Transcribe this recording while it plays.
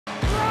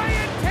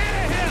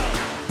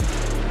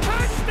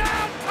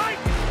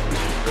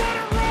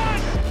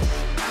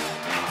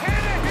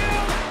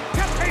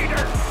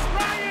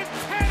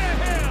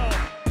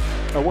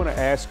I want to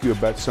ask you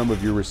about some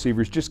of your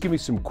receivers. Just give me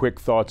some quick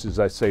thoughts as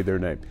I say their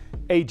name.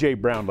 A.J.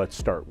 Brown, let's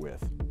start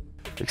with.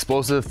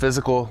 Explosive,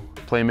 physical,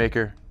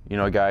 playmaker. You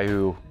know, a guy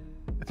who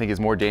I think is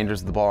more dangerous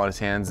with the ball in his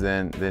hands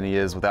than he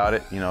is without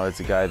it. You know,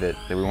 it's a guy that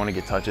we want to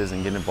get touches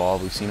and get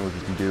involved. We've seen what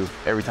he can do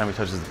every time he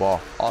touches the ball.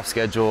 Off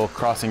schedule,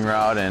 crossing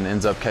route, and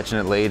ends up catching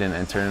it late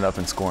and turning it up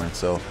and scoring.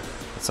 So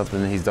it's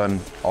something that he's done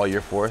all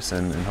year for us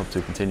and hope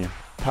to continue.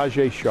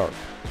 Tajay Sharp.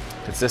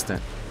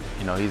 Consistent.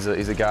 You know, he's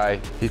a guy,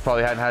 he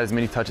probably hadn't had as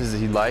many touches as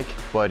he'd like,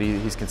 but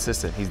he's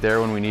consistent. He's there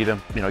when we need him.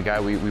 You know, a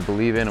guy we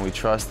believe in and we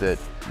trust that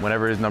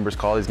whenever his number's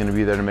called, he's going to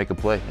be there to make a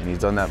play. And he's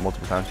done that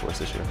multiple times for us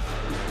this year.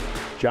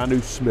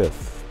 Jonnu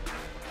Smith.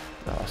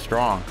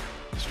 Strong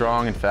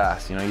and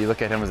fast. You know, you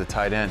look at him as a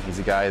tight end. He's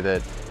a guy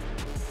that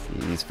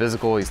he's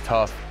physical, he's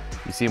tough.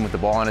 You see him with the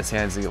ball in his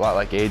hands, he's a lot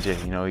like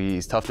AJ. You know,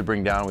 he's tough to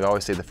bring down. We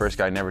always say the first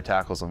guy never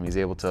tackles him. He's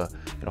able to,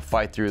 you know,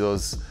 fight through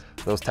those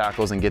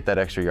tackles and get that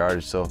extra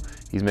yardage. So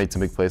he's made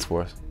some big plays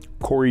for us.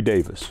 Corey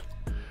Davis.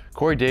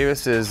 Corey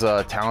Davis is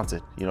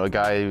talented. You know, a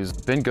guy who's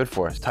been good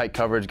for us. Tight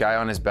coverage, guy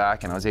on his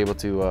back, and I was able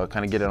to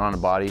kind of get it on the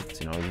body.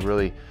 You know, I was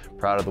really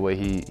proud of the way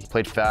he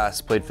played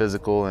fast, played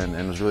physical,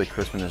 and was really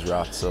crisp in his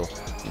routes. So,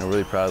 you know,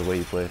 really proud of the way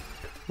he played.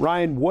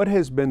 Ryan, what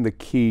has been the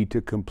key to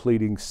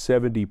completing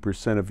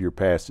 70% of your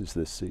passes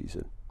this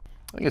season?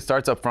 I think it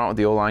starts up front with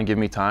the O-line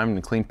giving me time and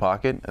a clean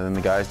pocket, and then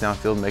the guys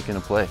downfield making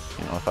a play.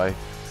 You know, if I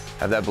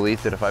have that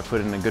belief that if I put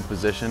it in a good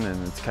position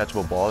and it's a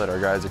catchable ball, that our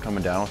guys are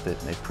coming down with it,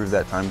 and they've proved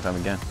that time and time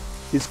again.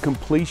 Is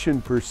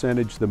completion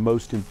percentage the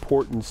most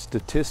important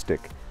statistic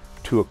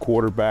to a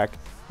quarterback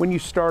when you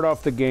start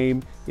off the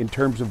game in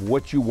terms of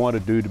what you want to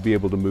do to be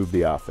able to move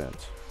the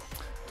offense?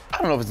 I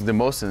don't know if it's the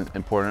most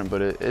important,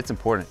 but it's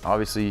important.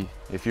 Obviously,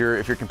 if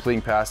you're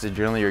completing passes,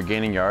 generally you're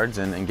gaining yards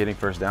and getting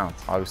first downs.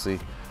 Obviously,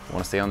 you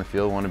want to stay on the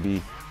field, want to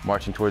be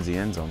marching towards the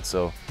end zone,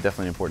 so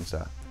definitely an important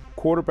stat.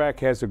 Quarterback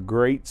has a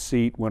great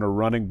seat when a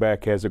running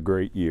back has a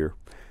great year.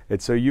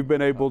 And so you've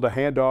been able to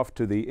hand off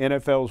to the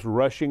NFL's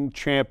rushing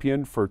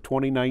champion for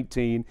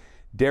 2019,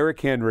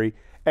 Derrick Henry.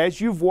 As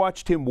you've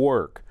watched him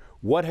work,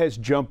 what has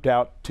jumped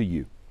out to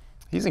you?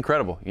 He's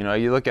incredible. You know,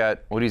 you look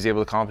at what he's able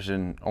to accomplish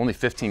in only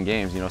 15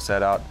 games, you know,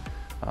 sat out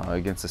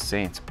against the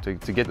Saints. To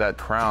get that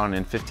crown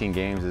in 15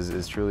 games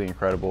is truly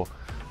incredible.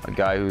 A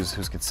guy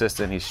who's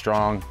consistent, he's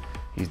strong,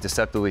 he's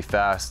deceptively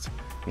fast.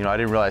 You know, I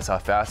didn't realize how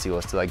fast he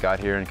was till I got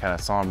here and kind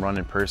of saw him run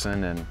in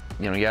person. And,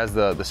 you know, he has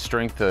the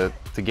strength to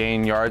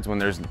gain yards when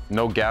there's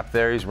no gap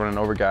there. He's running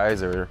over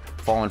guys or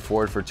falling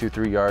forward for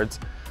 2-3 yards,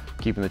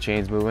 keeping the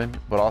chains moving.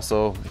 But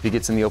also, if he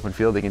gets in the open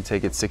field, he can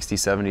take it 60,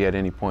 70 at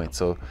any point.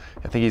 So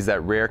I think he's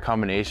that rare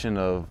combination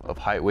of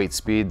height, weight,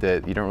 speed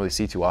that you don't really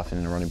see too often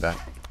in a running back.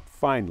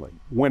 Finally,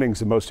 winning's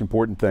the most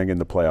important thing in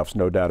the playoffs,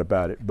 no doubt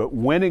about it. But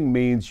winning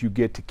means you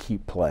get to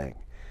keep playing.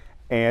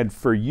 And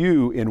for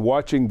you, in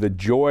watching the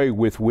joy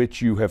with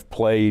which you have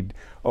played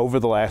over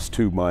the last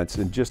 2 months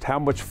and just how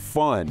much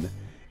fun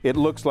it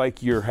looks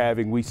like you're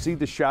having. We see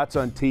the shots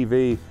on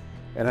TV,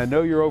 and I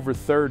know you're over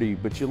 30,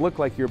 but you look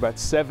like you're about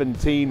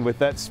 17 with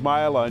that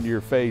smile on your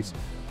face.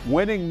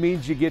 Winning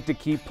means you get to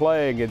keep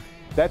playing, and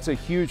that's a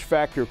huge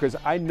factor because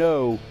I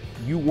know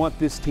you want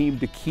this team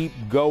to keep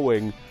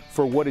going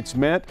for what it's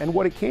meant and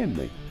what it can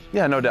mean.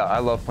 Yeah, no doubt. I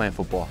love playing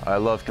football. I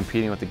love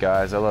competing with the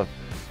guys. I love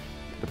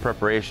the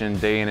preparation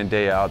day in and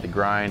day out, the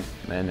grind,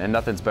 and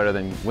nothing's better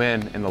than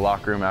win in the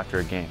locker room after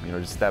a game. You know,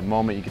 just that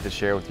moment you get to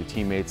share with your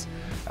teammates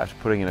after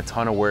putting in a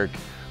ton of work,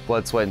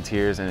 blood, sweat, and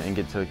tears, and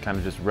get to kind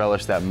of just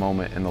relish that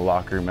moment in the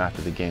locker room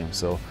after the game.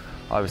 So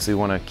obviously we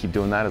want to keep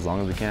doing that as long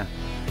as we can.